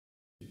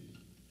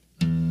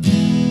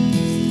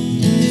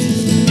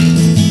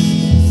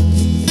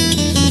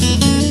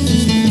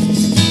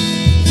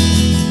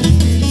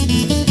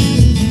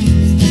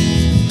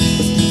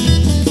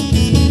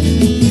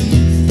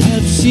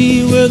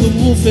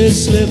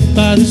face slip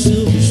by the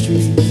silver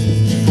stream.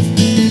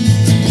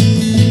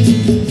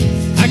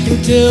 I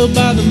can tell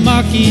by the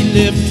mark he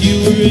left you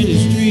were in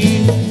his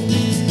dream.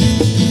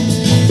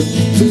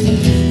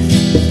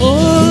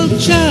 Oh,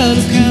 child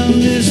of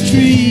countless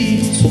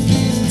trees,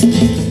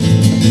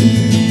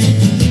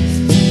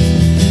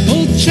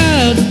 oh,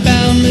 child of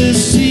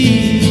boundless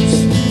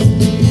seas,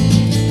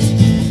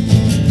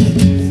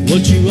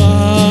 what you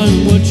are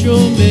and what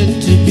you're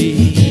meant to be.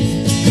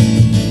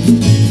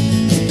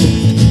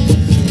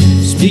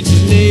 Speaks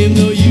his name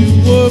though you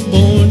were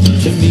born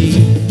to me.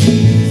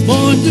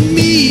 Born to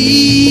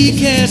me,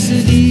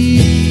 Cassidy.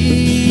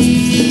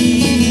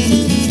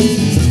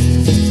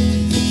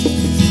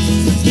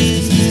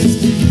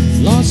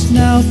 Lost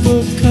now for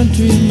a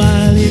country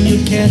mile in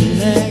your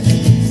Cadillac.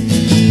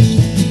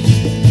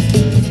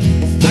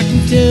 I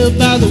can tell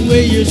by the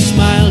way you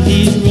smile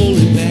he's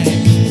rolling back.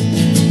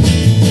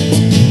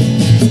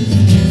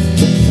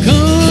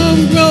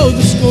 Come grow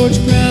the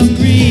scorched ground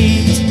green.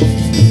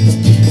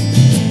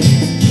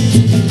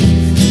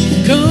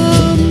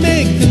 Come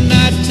make the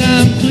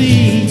nighttime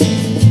clean.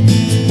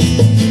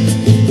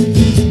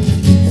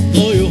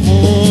 Blow your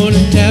horn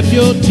and tap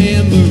your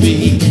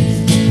tambourine.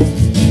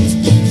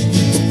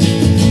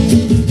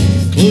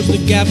 Close the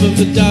gap of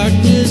the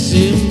darkness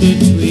in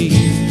between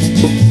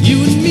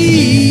you and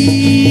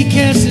me,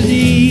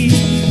 Cassidy.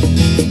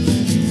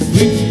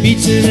 Quick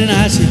beats in an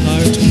icy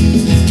heart.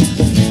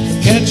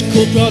 Catch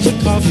cold draws a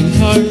coughing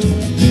cart.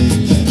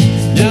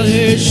 Now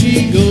there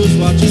she goes,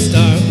 watch her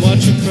start,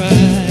 watch her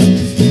cry.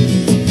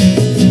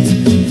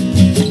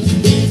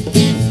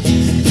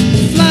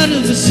 Flight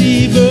of the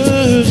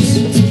seabirds,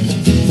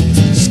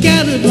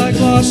 scattered like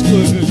lost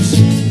words,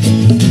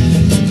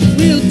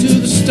 wheel to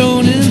the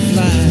stone and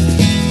fly.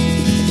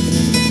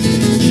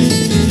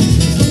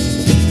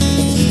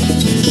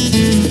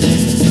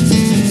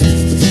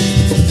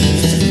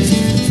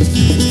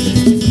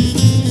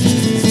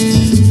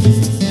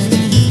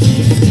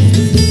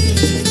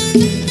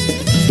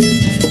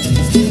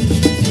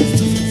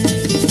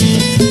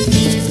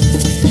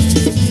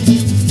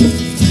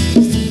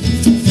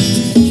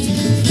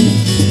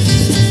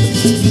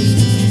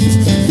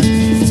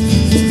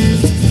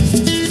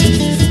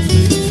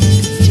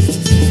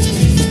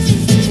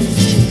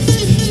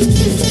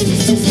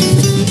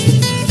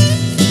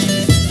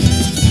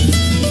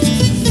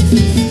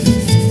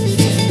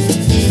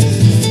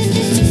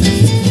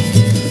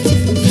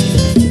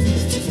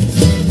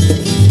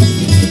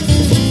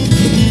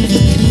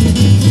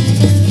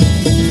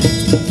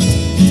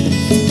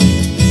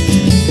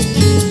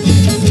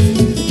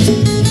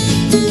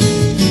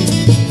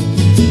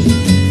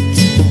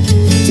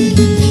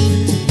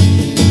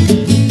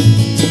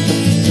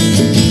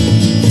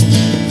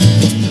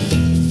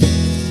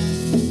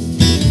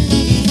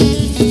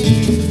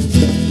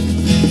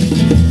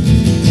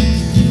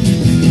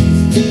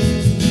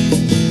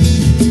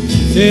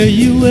 Fare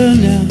you well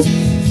now,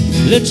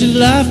 let your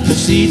life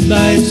proceed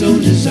by its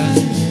own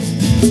design.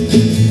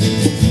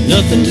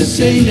 Nothing to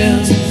say now,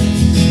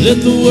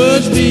 let the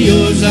words be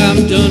yours,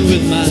 I'm done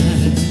with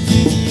mine.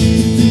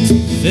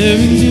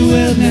 Faring you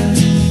well now,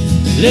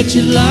 let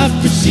your life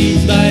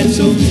proceed by its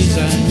own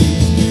design.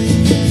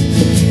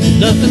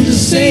 Nothing to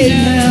say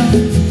now,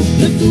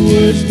 let the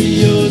words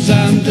be yours,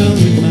 I'm